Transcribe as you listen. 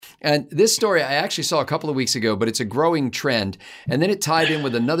And this story I actually saw a couple of weeks ago, but it's a growing trend. And then it tied in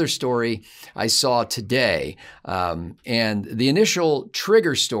with another story I saw today. And the initial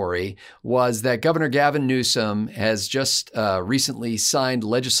trigger story was that Governor Gavin Newsom has just recently signed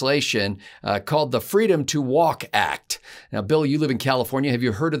legislation called the Freedom to Walk Act. Now, Bill, you live in California. Have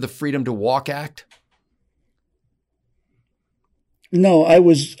you heard of the Freedom to Walk Act? No, I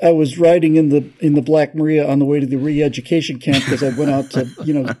was riding in the Black Maria on the way to the re-education camp because I went out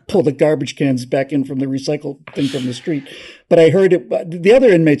to pull the garbage cans back in from the recycle thing from the street. But I heard it. The other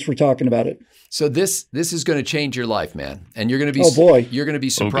inmates were talking about it. So this is going to change your life, man, and you're going to be you're going to be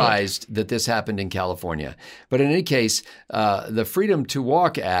surprised that this happened in California. But in any case, the Freedom to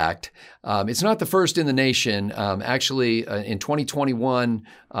Walk Act, it's not the first in the nation. Actually, in 2021,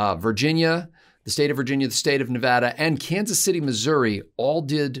 Virginia, the state of Virginia, the state of Nevada, and Kansas City, Missouri all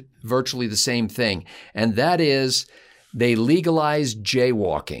did virtually the same thing. And that is they legalized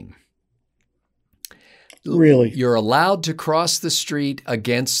jaywalking. Really? You're allowed to cross the street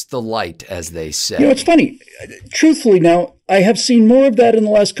against the light, as they say. It's funny. Truthfully now, I have seen more of that in the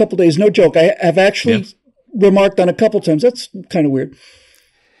last couple of days. No joke. I have actually remarked on a couple times. That's kind of weird.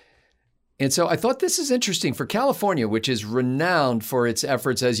 And so I thought this is interesting for California, which is renowned for its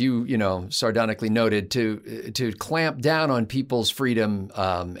efforts, as you sardonically noted, to clamp down on people's freedom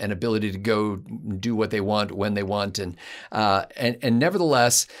and ability to go do what they want when they want, and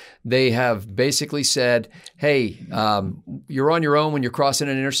nevertheless, they have basically said, "Hey, you're on your own when you're crossing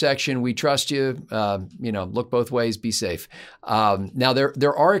an intersection. We trust you. Look both ways. Be safe." Now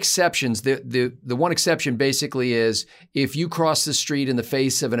there are exceptions. The one exception basically is if you cross the street in the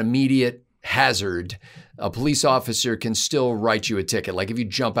face of an immediate hazard, a police officer can still write you a ticket. Like if you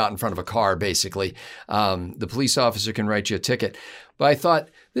jump out in front of a car, basically, the police officer can write you a ticket. But I thought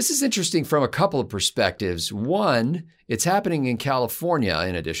this is interesting from a couple of perspectives. One, it's happening in California,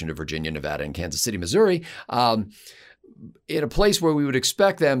 in addition to Virginia, Nevada, and Kansas City, Missouri, in a place where we would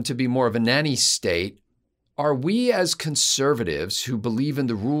expect them to be more of a nanny state. Are we as conservatives who believe in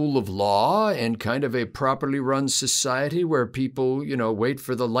the rule of law and kind of a properly run society where people, wait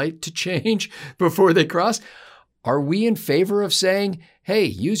for the light to change before they cross, are we in favor of saying, hey,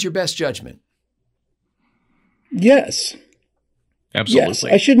 use your best judgment? Yes.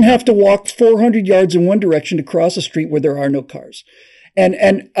 Absolutely. Yes. I shouldn't have to walk 400 yards in one direction to cross a street where there are no cars.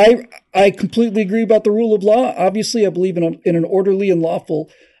 And I completely agree about the rule of law. Obviously, I believe in an orderly and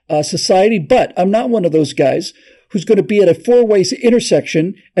lawful society, but I'm not one of those guys who's going to be at a four-way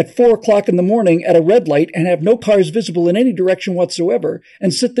intersection at 4:00 in the morning at a red light and have no cars visible in any direction whatsoever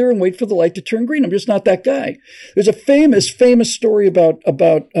and sit there and wait for the light to turn green. I'm just not that guy. There's a famous story about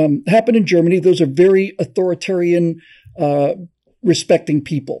happened in Germany. Those are very authoritarian, respecting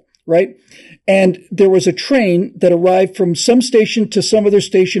people, right? And there was a train that arrived from some station to some other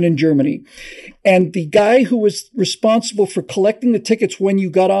station in Germany. And the guy who was responsible for collecting the tickets when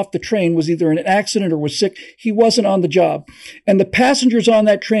you got off the train was either in an accident or was sick. He wasn't on the job. And the passengers on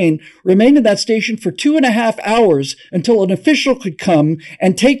that train remained in that station for 2.5 hours until an official could come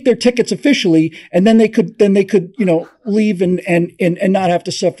and take their tickets officially. And then they could, leave and not have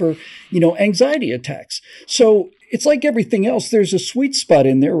to suffer, anxiety attacks. So it's like everything else. There's a sweet spot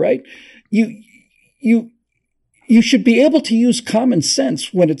in there, right? You should be able to use common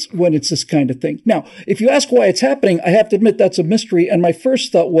sense when it's this kind of thing. Now, if you ask why it's happening, I have to admit that's a mystery. And my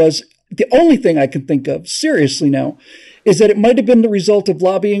first thought was the only thing I can think of seriously now is that it might have been the result of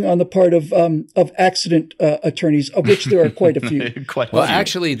lobbying on the part of accident attorneys, of which there are quite a few.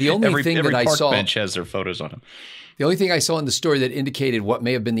 Actually, the only thing that I saw, park bench has their photos on them. The only thing I saw in the story that indicated what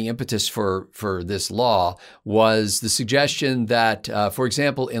may have been the impetus for this law was the suggestion that, for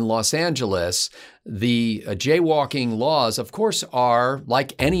example, in Los Angeles, the jaywalking laws, of course, are,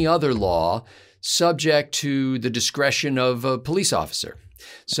 like any other law, subject to the discretion of a police officer.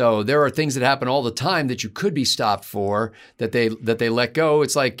 So there are things that happen all the time that you could be stopped for that they let go.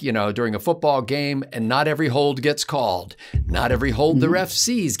 It's like, during a football game, and not every hold gets called. Not every hold the ref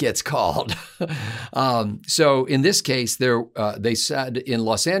sees gets called. So in this case, they said in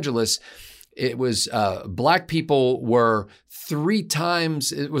Los Angeles, it was black people were 3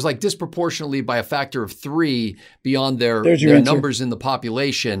 times, it was like disproportionately by a factor of 3 beyond their numbers in the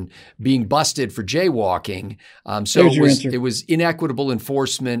population being busted for jaywalking. So it was inequitable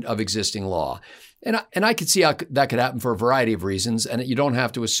enforcement of existing law. And I could see how that could happen for a variety of reasons. And you don't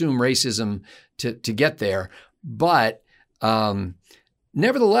have to assume racism to get there. But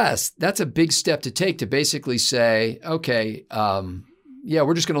nevertheless, that's a big step to take to basically say, okay,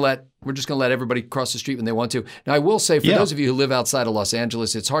 we're just going to let We're just going to let everybody cross the street when they want to. Now, I will say, for those of you who live outside of Los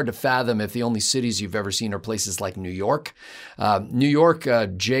Angeles, it's hard to fathom if the only cities you've ever seen are places like New York. New York,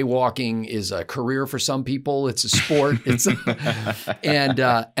 jaywalking is a career for some people. It's a sport.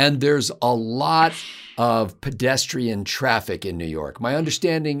 And there's a lot of pedestrian traffic in New York. My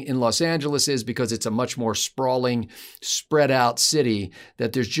understanding in Los Angeles is because it's a much more sprawling, spread out city,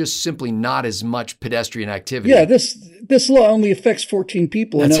 that there's just simply not as much pedestrian activity. Yeah, this law only affects 14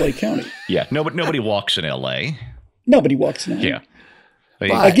 people in LA County. Yeah, nobody walks in LA. Nobody walks in LA. Yeah.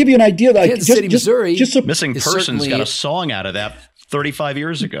 I'll give you an idea that Kansas City, Missouri, Missing Persons got a song out of that 35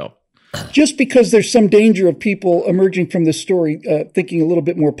 years ago. Just because there's some danger of people emerging from this story thinking a little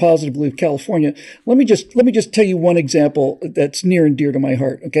bit more positively of California, let me just tell you one example that's near and dear to my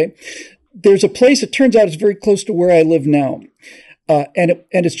heart. Okay, there's a place. It turns out it's very close to where I live now, and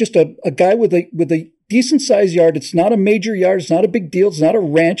it's just a guy with a decent sized yard. It's not a major yard. It's not a big deal. It's not a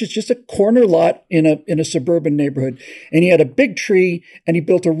ranch. It's just a corner lot in a suburban neighborhood. And he had a big tree, and he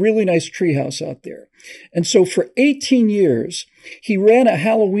built a really nice tree house out there. And so for 18 years, he ran a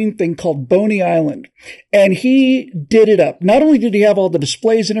Halloween thing called Boney Island, and he did it up. Not only did he have all the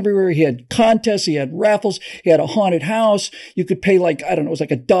displays and everywhere, he had contests, he had raffles, he had a haunted house. You could pay it was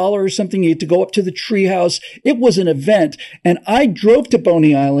like $1 or something. You had to go up to the tree house. It was an event. And I drove to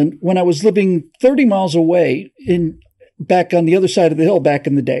Boney Island when I was living 30 miles away back on the other side of the hill back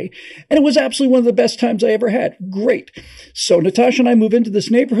in the day. And it was absolutely one of the best times I ever had. Great. So Natasha and I move into this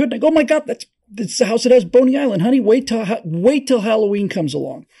neighborhood, and I go, oh my God, that's the house that has Boney Island, honey. Wait till Halloween comes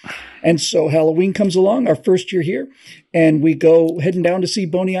along. And so Halloween comes along, our first year here, and we go heading down to see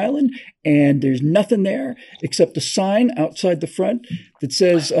Boney Island, and there's nothing there except a sign outside the front that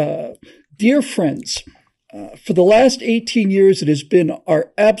says, dear friends, for the last 18 years, it has been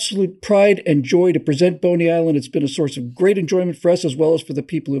our absolute pride and joy to present Boney Island. It's been a source of great enjoyment for us as well as for the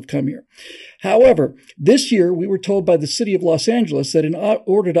people who've come here. However, this year we were told by the city of Los Angeles that in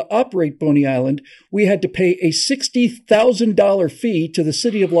order to operate Boney Island, we had to pay a $60,000 fee to the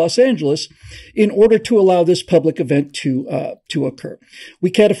city of Los Angeles in order to allow this public event to occur. We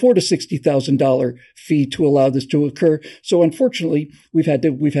can't afford a $60,000 fee to allow this to occur. So unfortunately, we've had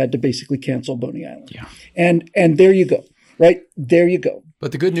to basically cancel Boney Island. Yeah. And there you go. Right? There you go.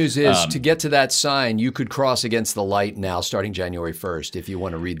 But the good news is to get to that sign, you could cross against the light now starting January 1st if you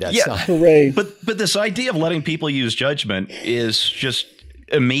want to read that sign. Hooray. But this idea of letting people use judgment is just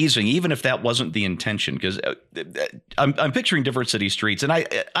amazing, even if that wasn't the intention, because I'm picturing different city streets, and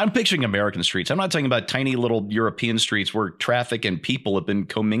I'm picturing American streets. I'm not talking about tiny little European streets where traffic and people have been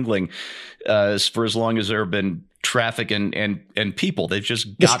commingling for as long as there have been traffic and people. They've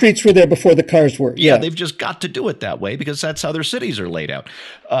just the streets were there before the cars were. Yeah, they've just got to do it that way because that's how their cities are laid out.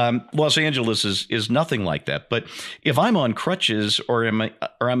 Los Angeles is nothing like that. But if I'm on crutches or I'm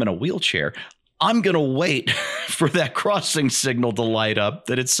in a wheelchair, I'm going to wait for that crossing signal to light up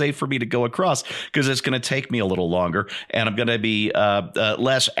that it's safe for me to go across because it's going to take me a little longer, and I'm going to be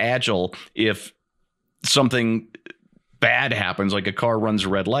less agile if something bad happens, like a car runs a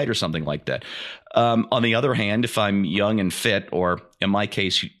red light or something like that. On the other hand, if I'm young and fit, or in my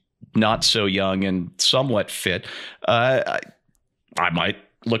case, not so young and somewhat fit, I might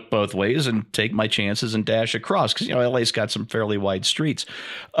look both ways and take my chances and dash across because, LA's got some fairly wide streets.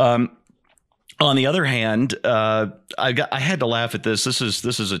 On the other hand, I had to laugh at this. This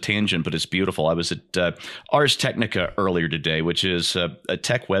is a tangent, but it's beautiful. I was at Ars Technica earlier today, which is a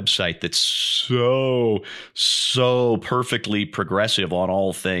tech website that's so perfectly progressive on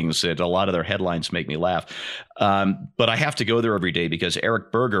all things that a lot of their headlines make me laugh. But I have to go there every day because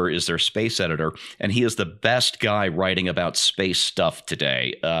Eric Berger is their space editor, and he is the best guy writing about space stuff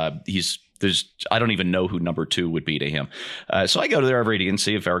today. I don't even know who number 2 would be to him. So I go there every day and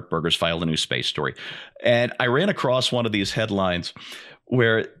see if Eric Berger's filed a new space story. And I ran across one of these headlines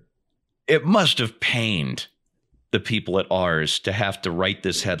where it must have pained the people at Ars to have to write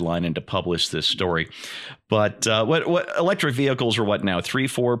this headline and to publish this story. But what electric vehicles are what now?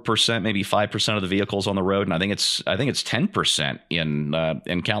 3-4%, maybe 5% of the vehicles on the road, and I think it's 10%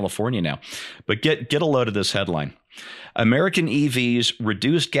 in California now. But get a load of this headline. American EVs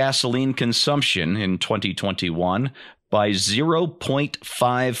reduced gasoline consumption in 2021 by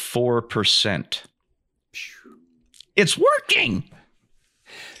 0.54%. It's working.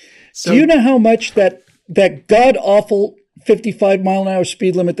 So, do you know how much that god-awful 55-mile-an-hour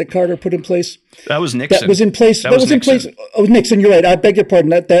speed limit that Carter put in place? That was Nixon. That was in place. That was in place. Oh, Nixon, you're right. I beg your pardon.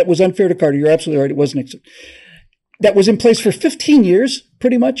 That was unfair to Carter. You're absolutely right. It was Nixon. That was in place for 15 years,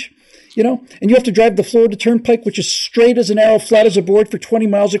 pretty much. and you have to drive the Florida Turnpike, which is straight as an arrow, flat as a board for 20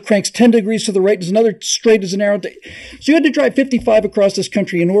 miles. It cranks 10 degrees to the right. There's another straight as an arrow. So you had to drive 55 across this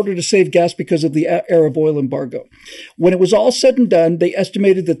country in order to save gas because of the Arab oil embargo. When it was all said and done, they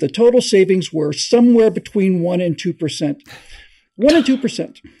estimated that the total savings were somewhere between 1 and 2%. 1 and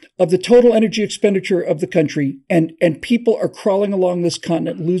 2% of the total energy expenditure of the country, and people are crawling along this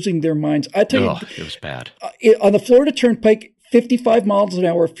continent, losing their minds. I tell you, it was bad. On the Florida Turnpike, 55 miles an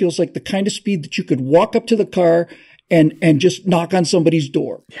hour feels like the kind of speed that you could walk up to the car and just knock on somebody's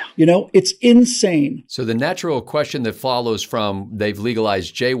door. Yeah. It's insane. So the natural question that follows from they've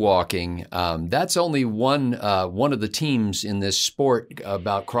legalized jaywalking, that's only one of the teams in this sport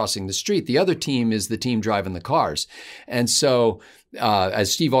about crossing the street. The other team is the team driving the cars. And so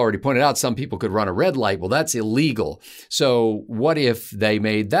as Steve already pointed out, some people could run a red light. Well, that's illegal. So what if they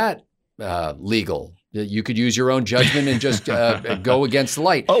made that legal? You could use your own judgment and just go against the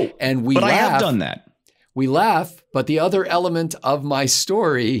light. Oh, and we but laugh. I have done that. We laugh, but the other element of my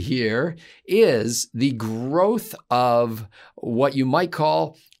story here is the growth of what you might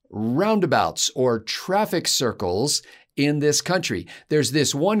call roundabouts or traffic circles in this country. There's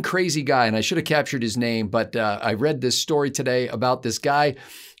this one crazy guy, and I should have captured his name, but I read this story today about this guy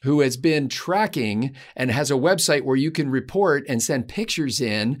who has been tracking and has a website where you can report and send pictures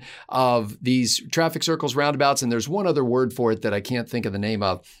in of these traffic circles, roundabouts, and there's one other word for it that I can't think of the name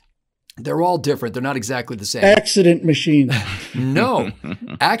of. They're all different. They're not exactly the same. Accident machine. No,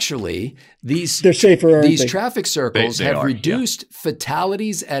 actually, they're safer, aren't these they? traffic circles They have are, reduced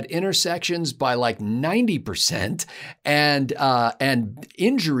fatalities at intersections by like 90% and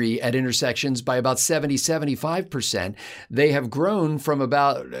injury at intersections by about 75%. They have grown from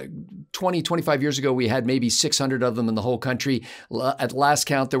about 20, 25 years ago. We had maybe 600 of them in the whole country. At last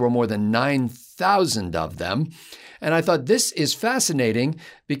count, there were more than 9,000 of them. And I thought this is fascinating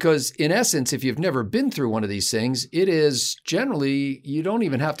because in essence, if you've never been through one of these things, it is generally, you don't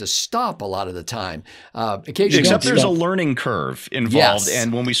even have to stop a lot of the time. Occasionally, except there's a learning curve involved. Yes.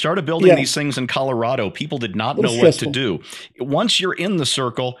 And when we started building these things in Colorado, people did not know what to do. Once you're in the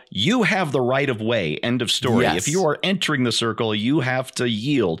circle, you have the right of way, end of story. Yes. If you are entering the circle, you have to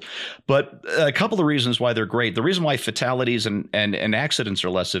yield. But a couple of reasons why they're great. The reason why fatalities and accidents are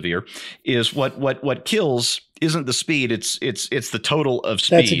less severe is what kills isn't the speed, it's the total of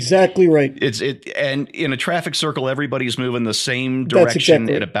speed. That's exactly right. And in a traffic circle, everybody's moving the same direction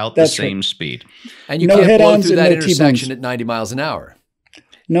at about the same speed. And you can't blow through that intersection at 90 miles an hour.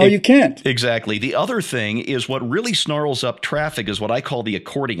 No, you can't. Exactly. The other thing is what really snarls up traffic is what I call the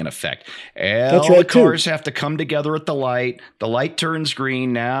accordion effect. That's All right, the cars have to come together at the light. The light turns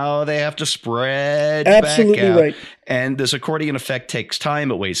green. Now they have to spread Absolutely back out. right. And this accordion effect takes time.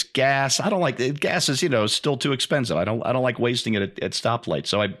 It wastes gas. I don't like it. Gas is, still too expensive. I don't like wasting it at stoplights.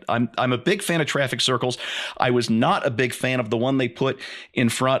 So I'm a big fan of traffic circles. I was not a big fan of the one they put in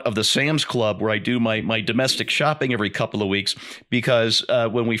front of the Sam's Club where I do my domestic shopping every couple of weeks, because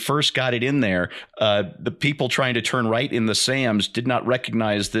when we first got it in there, the people trying to turn right in the Sam's did not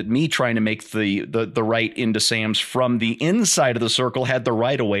recognize that me trying to make the right into Sam's from the inside of the circle had the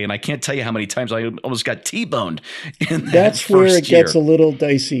right of way. And I can't tell you how many times I almost got T-boned. That's where it gets a little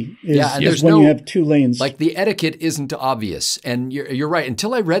dicey. And there's when you have two lanes. Like the etiquette isn't obvious. And you're right.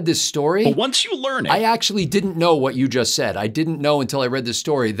 Until I read this story. But once you learn it. I actually didn't know what you just said. I didn't know until I read this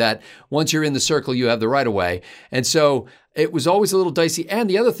story that once you're in the circle, you have the right of way. And so it was always a little dicey. And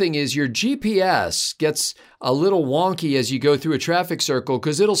the other thing is your GPS gets a little wonky as you go through a traffic circle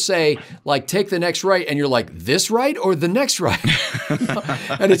because it'll say, like, take the next right. And you're like, this right or the next right?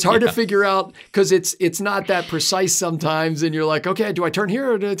 And it's hard to figure out because it's not that precise sometimes. And you're like, okay, do I turn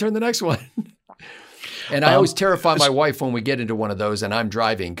here or do I turn the next one? And I always terrify my wife when we get into one of those and I'm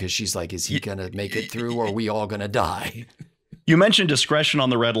driving because she's like, is he going to make it through or are we all going to die? You mentioned discretion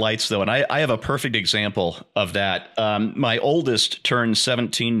on the red lights, though, and I have a perfect example of that. My oldest turns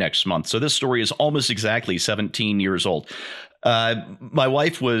 17 next month, so this story is almost exactly 17 years old. My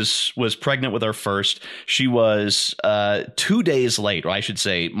wife was pregnant with our first. She was 2 days late, or I should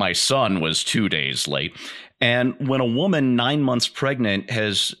say my son was 2 days late. And when a woman 9 months pregnant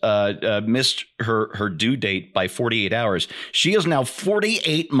has missed her due date by 48 hours, she is now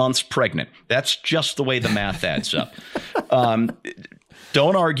 48 months pregnant. That's just the way the math adds up.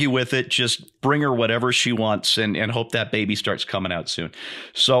 Don't argue with it. Just bring her whatever she wants and hope that baby starts coming out soon.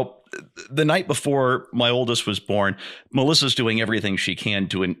 So the night before my oldest was born, Melissa's doing everything she can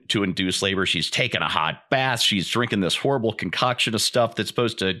to induce labor. She's taking a hot bath. She's drinking this horrible concoction of stuff that's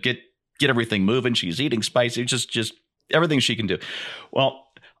supposed to get everything moving. She's eating spicy, just everything she can do. Well,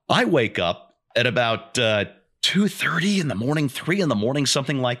 I wake up at about 2:30 in the morning, 3 in the morning,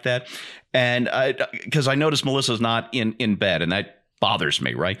 something like that. And because I noticed Melissa's not in bed, and that bothers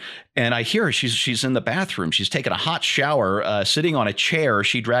me, right? And I hear her. She's in the bathroom. She's taking a hot shower, sitting on a chair.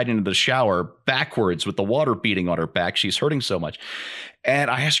 She dragged into the shower backwards with the water beating on her back. She's hurting so much. And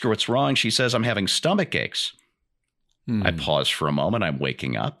I ask her what's wrong. She says, I'm having stomach aches. I pause for a moment. I'm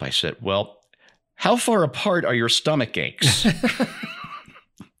waking up. I said, well, how far apart are your stomach aches?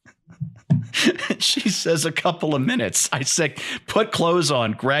 She says a couple of minutes. I said, put clothes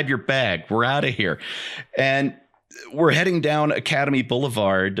on, grab your bag. We're out of here. And we're heading down Academy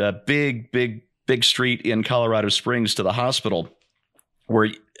Boulevard, a big street in Colorado Springs, to the hospital where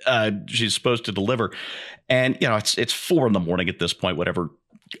she's supposed to deliver. And, it's 4 a.m. at this point, whatever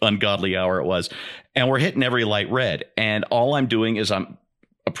ungodly hour it was. And we're hitting every light red. And all I'm doing is I'm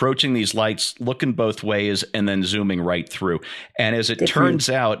approaching these lights, looking both ways, and then zooming right through. And as it turns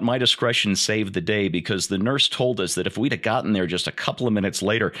out, my discretion saved the day, because the nurse told us that if we'd have gotten there just a couple of minutes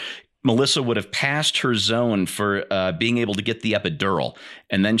later, Melissa would have passed her zone for being able to get the epidural,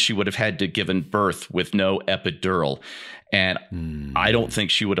 and then she would have had to given birth with no epidural. And I don't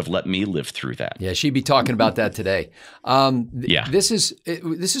think she would have let me live through that. Yeah, she'd be talking about that today. Yeah. This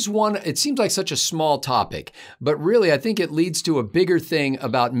is one, it seems like such a small topic, but really I think it leads to a bigger thing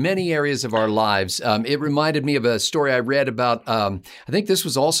about many areas of our lives. It reminded me of a story I read about, I think this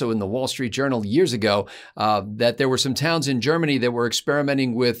was also in the Wall Street Journal years ago, that there were some towns in Germany that were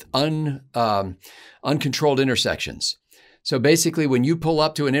experimenting with uncontrolled intersections. So basically, when you pull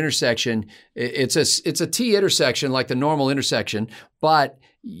up to an intersection, it's a T intersection like the normal intersection, but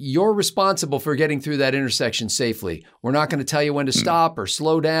you're responsible for getting through that intersection safely. We're not going to tell you when to stop or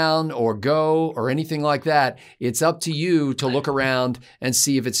slow down or go or anything like that. It's up to you to look around and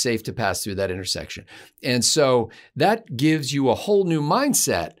see if it's safe to pass through that intersection. And so that gives you a whole new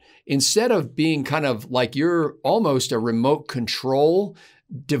mindset. Instead of being kind of like you're almost a remote control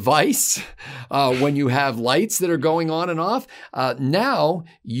device when you have lights that are going on and off, now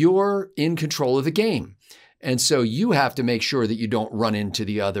you're in control of the game. And so you have to make sure that you don't run into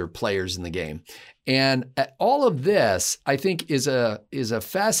the other players in the game. And all of this, I think, is a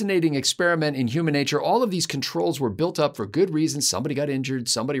fascinating experiment in human nature. All of these controls were built up for good reasons. Somebody got injured,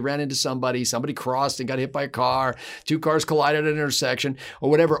 somebody ran into somebody crossed and got hit by a car, 2 cars collided at an intersection, or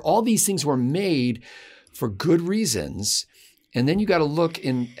whatever. All these things were made for good reasons. And then you got to look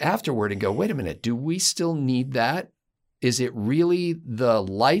in afterward and go, wait a minute, do we still need that? Is it really the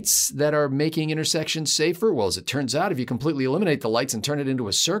lights that are making intersections safer? Well, as it turns out, if you completely eliminate the lights and turn it into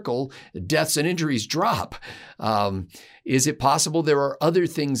a circle, deaths and injuries drop. Is it possible there are other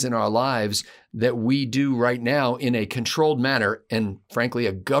things in our lives that we do right now in a controlled manner, and frankly,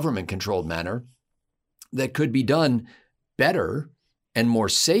 a government-controlled manner, that could be done better and more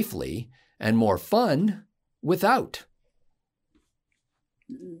safely and more fun without?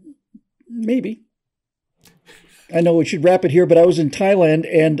 Maybe. I know we should wrap it here, but I was in Thailand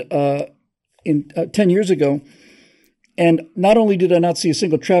and 10 years ago, and not only did I not see a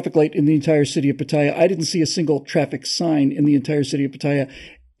single traffic light in the entire city of Pattaya, I didn't see a single traffic sign in the entire city of Pattaya.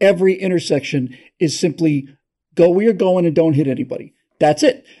 Every intersection is simply go where you're going and don't hit anybody. That's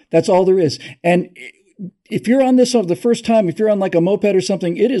it. That's all there is. And if you're on this for the first time, if you're on like a moped or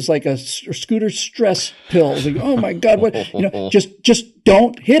something, it is like a scooter stress pill. Like, oh my God, what, just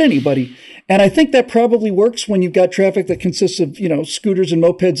don't hit anybody. And I think that probably works when you've got traffic that consists of, scooters and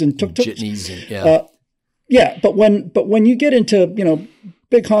mopeds and tuk-tuks. Jitneys and, yeah. But when you get into,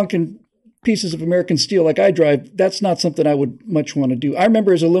 big honking pieces of American steel like I drive, that's not something I would much want to do. I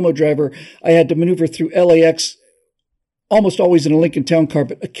remember as a limo driver, I had to maneuver through LAX almost always in a Lincoln Town Car,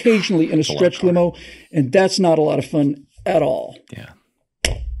 but occasionally in a stretch limo. And that's not a lot of fun at all. Yeah.